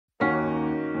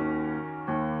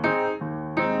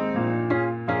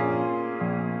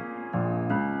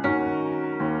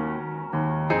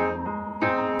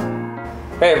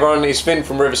Hey everyone, it's Vin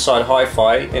from Riverside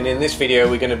Hi-Fi, and in this video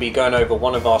we're going to be going over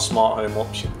one of our smart home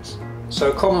options.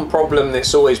 So a common problem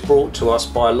that's always brought to us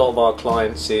by a lot of our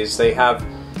clients is they have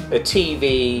a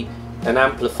TV, an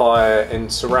amplifier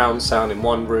and surround sound in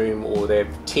one room, or they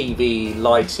have TV,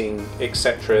 lighting,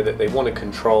 etc. that they want to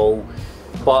control,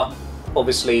 but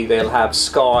obviously they'll have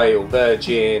Sky or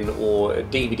Virgin or a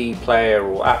DVD player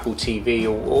or Apple TV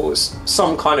or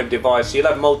some kind of device. You'll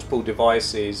have multiple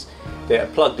devices that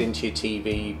are plugged into your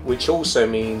TV, which also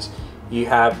means you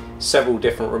have several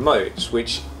different remotes,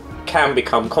 which can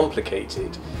become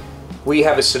complicated. We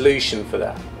have a solution for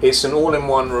that. It's an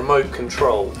all-in-one remote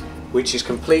control which is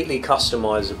completely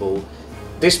customizable.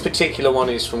 This particular one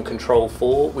is from Control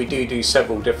 4. We do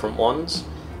several different ones.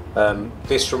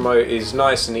 This remote is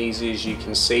nice and easy, as you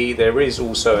can see. There is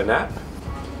also an app.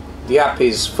 The app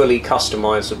is fully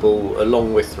customizable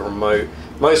along with the remote.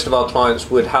 Most of our clients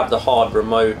would have the hard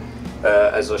remote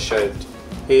as I showed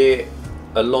here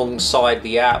alongside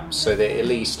the app, so that at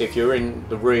least if you're in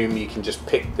the room you can just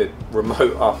pick the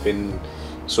remote up and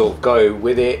sort of go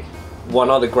with it.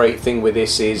 One other great thing with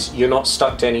this is you're not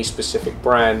stuck to any specific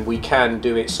brand. We can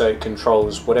do it so it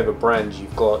controls whatever brand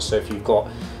you've got. So if you've got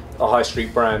a high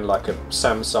street brand like a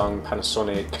Samsung,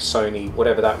 Panasonic, Sony,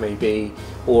 whatever that may be,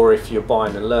 or if you're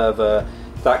buying a Lerva,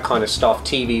 that kind of stuff.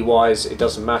 TV wise, it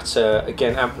doesn't matter.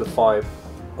 Again, amplifier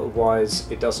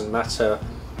wise, it doesn't matter.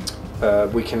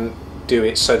 We can do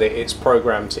it so that it's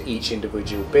programmed to each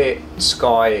individual bit.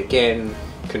 Sky, again,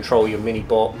 control your mini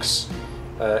box.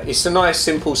 It's a nice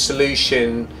simple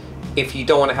solution if you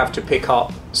don't want to have to pick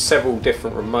up several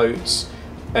different remotes.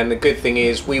 And the good thing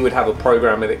is we would have a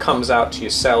programmer that comes out to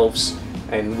yourselves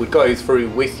and would go through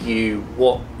with you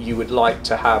what you would like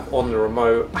to have on the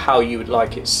remote, how you would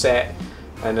like it set.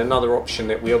 And another option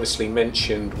that we obviously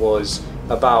mentioned was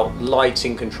about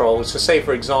lighting controls. So say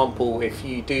for example, if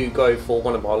you do go for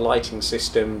one of our lighting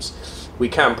systems, we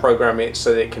can program it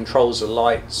so that it controls the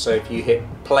lights. So if you hit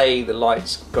play, the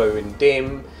lights go in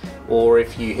dim, or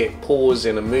if you hit pause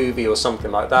in a movie or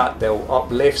something like that, they'll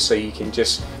uplift, so you can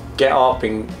just get up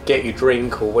and get your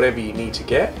drink or whatever you need to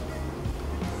get.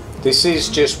 This is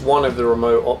just one of the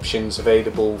remote options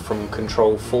available from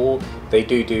Control 4. They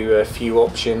do a few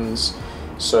options,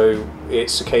 so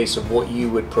it's a case of what you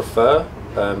would prefer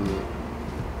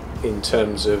in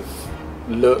terms of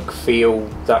look, feel,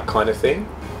 that kind of thing.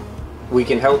 We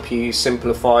can help you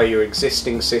simplify your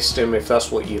existing system if that's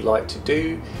what you'd like to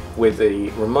do with the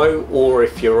remote, or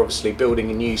if you're obviously building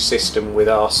a new system with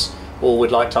us or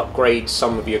would like to upgrade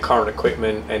some of your current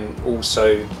equipment and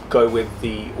also go with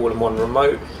the all-in-one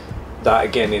remote, that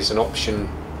again is an option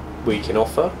we can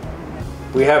offer.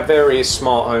 We have various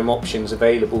smart home options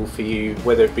available for you,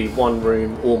 whether it be one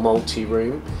room or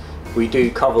multi-room. We do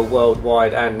cover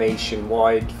worldwide and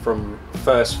nationwide, from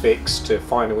first fix to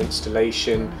final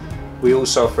installation. We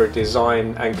also offer a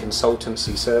design and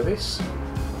consultancy service.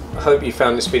 I hope you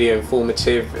found this video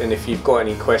informative, and if you've got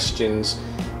any questions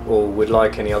or would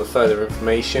like any other further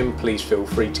information, please feel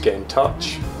free to get in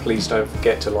touch. Please don't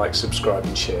forget to like, subscribe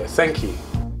and share. Thank you.